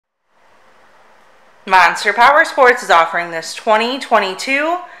Monster Powersports is offering this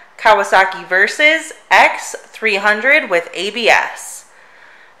 2022 Kawasaki Versys-X 300 with ABS.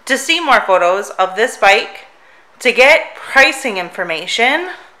 To see more photos of this bike, to get pricing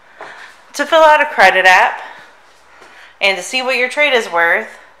information, to fill out a credit app, and to see what your trade is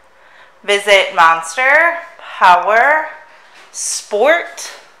worth, visit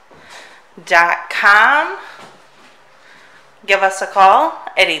monsterpowersport.com. Give us a call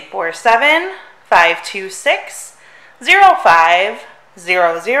at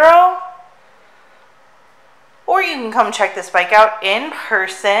 847-526-0500, or you can come check this bike out in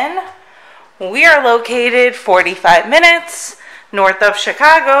person. We are located 45 minutes north of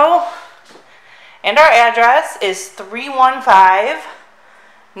Chicago, and our address is 315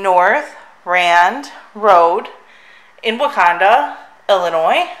 North Rand Road in Wauconda,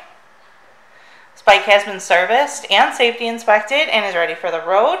 Illinois. This bike has been serviced and safety inspected and is ready for the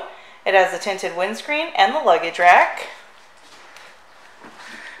road. It has the tinted windscreen and the luggage rack.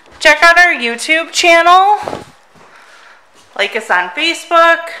 Check out our YouTube channel. Like us on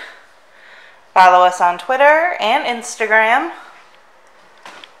Facebook. Follow us on Twitter and Instagram.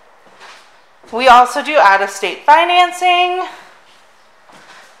 We also do out-of-state financing.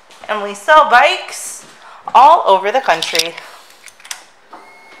 And we sell bikes all over the country.